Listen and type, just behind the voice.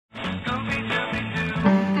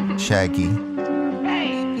Shaggy.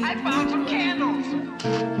 Hey, I found some candles.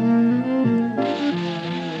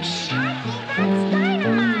 Shaggy, that's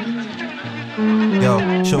dynamite. Yo,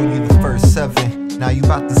 showed you the first 7. Now you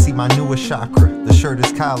about to see my newest chakra. The shirt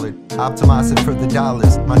is collared, optimize it for the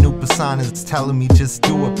dollars. My new persona is telling me just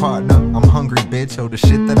do it, partner. I'm hungry, bitch. Oh, the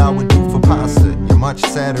shit that I would do for pasta. You're much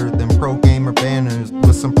sadder than pro gamer banners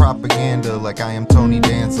with some propaganda like I am Tony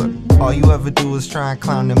Dancer. All you ever do is try and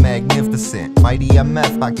clown the magnificent. Mighty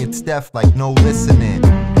MF, I get deaf like no listening.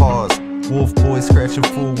 Pause. Wolf boy scratching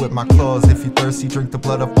fool with my claws. If you thirsty, drink the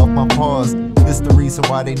blood up off my paws. This the reason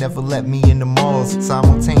why they never let me in the malls.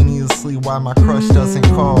 Simultaneously why my crush doesn't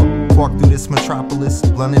call. Walk through this metropolis,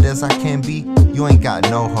 blunted as I can be. You ain't got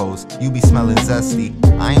no hoes, you be smelling zesty.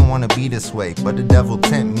 I ain't wanna be this way, but the devil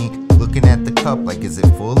tempt me. Looking at the cup like, is it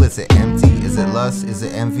full, is it empty? Is it lust, is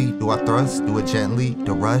it envy? Do I thrust, do it gently?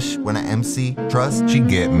 The rush when I MC, trust, she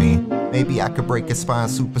get me. Maybe I could break his spine,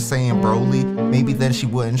 Super Saiyan Broly. Maybe then she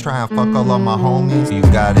wouldn't try and fuck all of my homies. You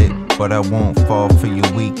got it, but I won't fall for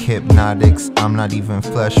your weak hypnotics. I'm not even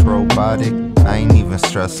flesh robotic, I ain't even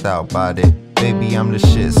stressed out about it. Baby, I'm the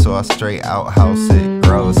shit, so I straight outhouse it.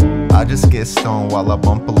 Gross, I just get stoned while I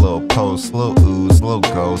bump a little post. Little ooze, little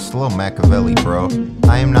ghost, little Machiavelli, bro.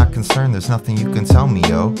 I am not concerned, there's nothing you can tell me,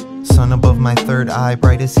 yo. Sun above my third eye,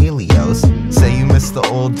 bright as Helios. Say you miss the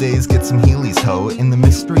old days, get some Heelys, ho. In the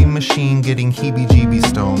mystery machine, getting heebie-jeebie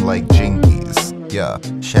stoned like Jinkies. Yeah,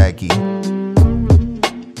 Shaggy.